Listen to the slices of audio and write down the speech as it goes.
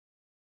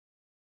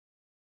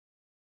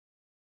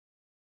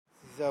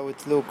how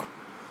it look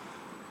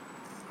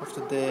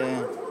after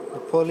the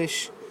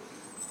polish.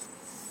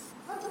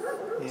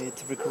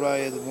 It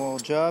required more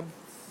job,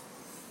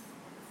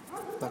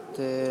 but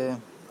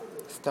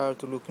start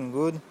to looking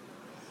good.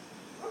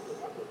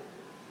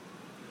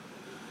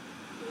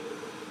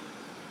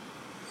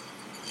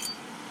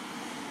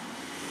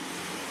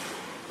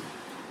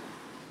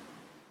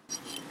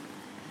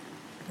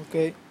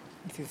 Okay,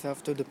 this is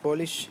after the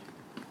polish.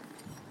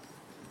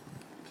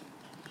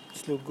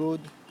 It look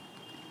good.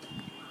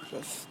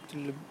 Just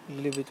a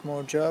little bit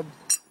more job.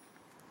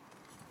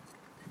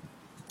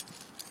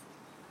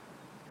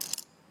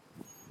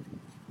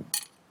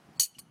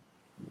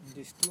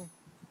 These two.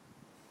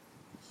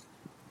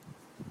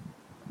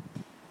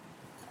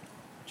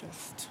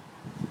 Just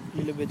a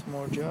little bit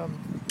more job.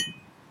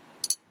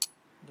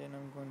 Then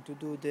I'm going to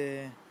do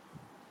the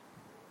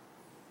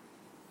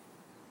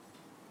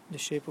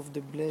shape of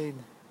the blade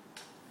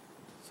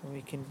so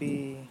it can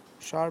be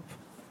sharp.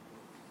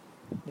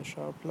 The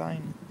sharp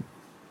line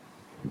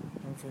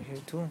over here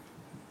too.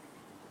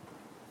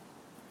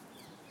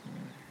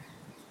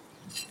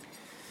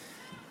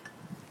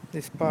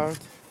 This part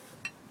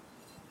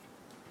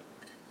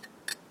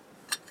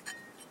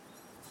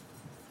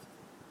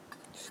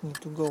just need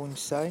to go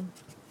inside.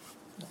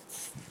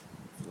 That's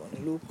you wanna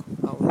look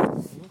how it wanna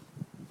look.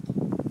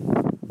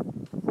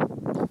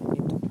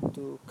 Need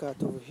to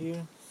cut over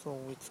here so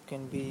it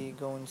can be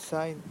go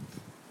inside.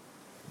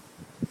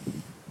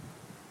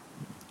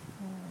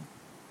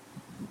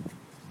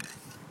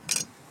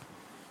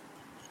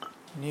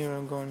 And here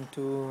I'm going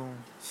to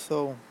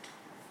sew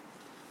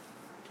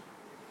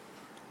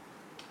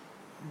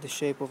the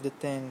shape of the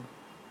tang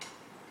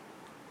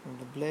of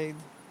the blade.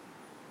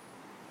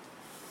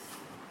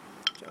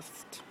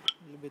 Just a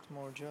little bit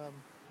more job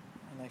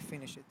and I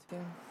finish it.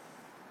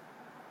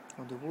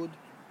 On the wood.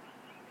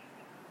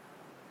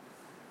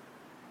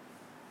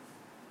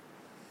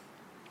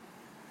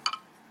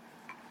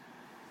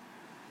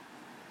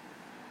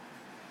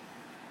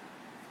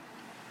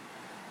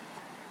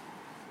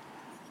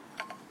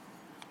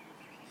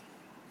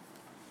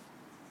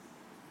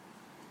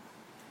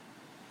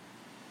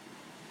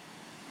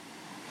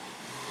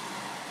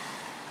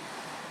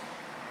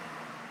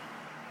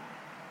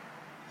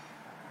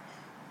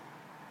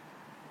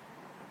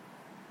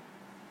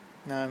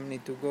 Now I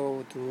need to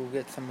go to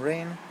get some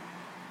rain to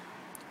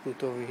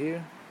put over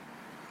here,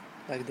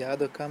 like the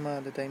other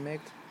gama that I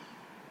made,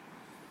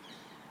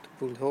 to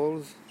pull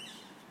holes,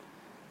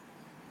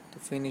 to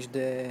finish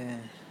the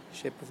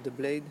shape of the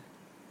blade,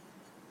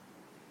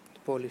 to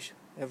polish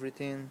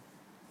everything,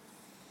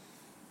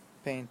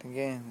 paint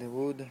again the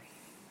wood,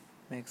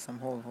 make some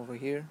hole over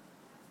here,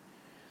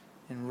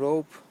 and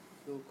rope.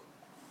 Look.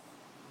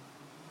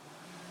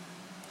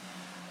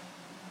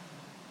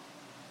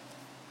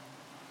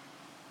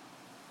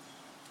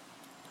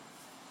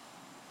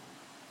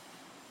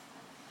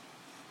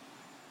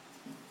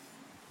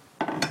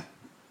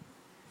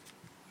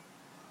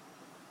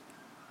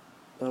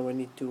 Now I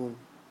need to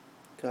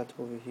cut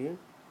over here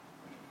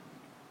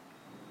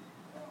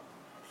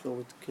so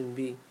it can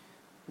be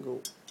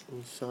go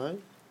inside,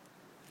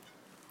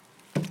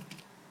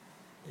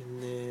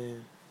 and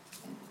need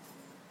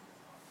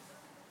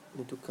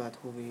to cut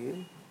over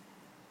here,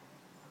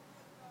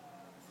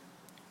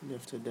 and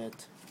after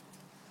that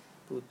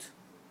put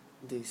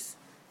this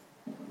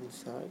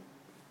inside.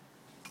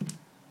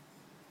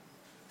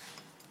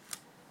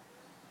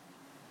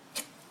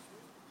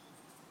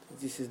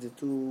 This is the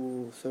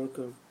two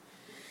circle.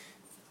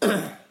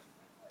 Then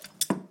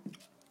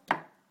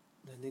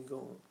they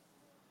go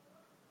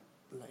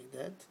like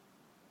that,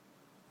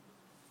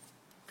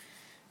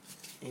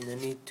 and I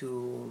need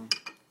to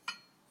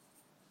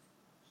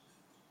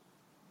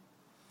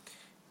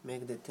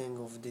make the tang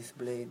of this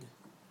blade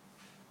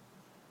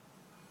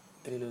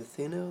a little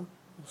thinner or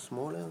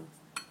smaller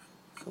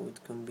so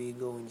it can be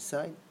go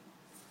inside.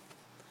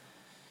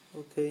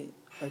 Okay,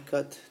 I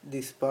cut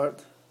this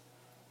part.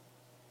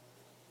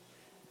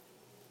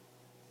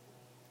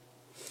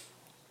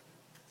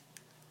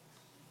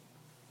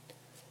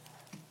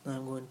 Now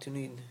I'm going to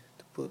need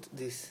to put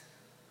this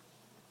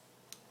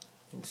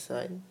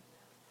inside.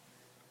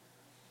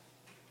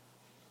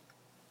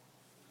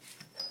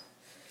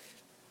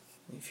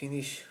 We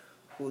finish,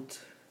 put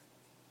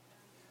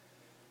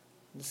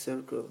the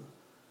circle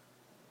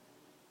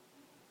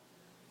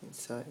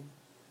inside.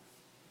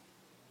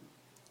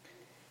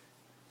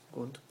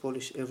 Going to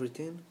polish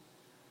everything,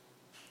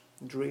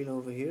 drill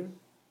over here.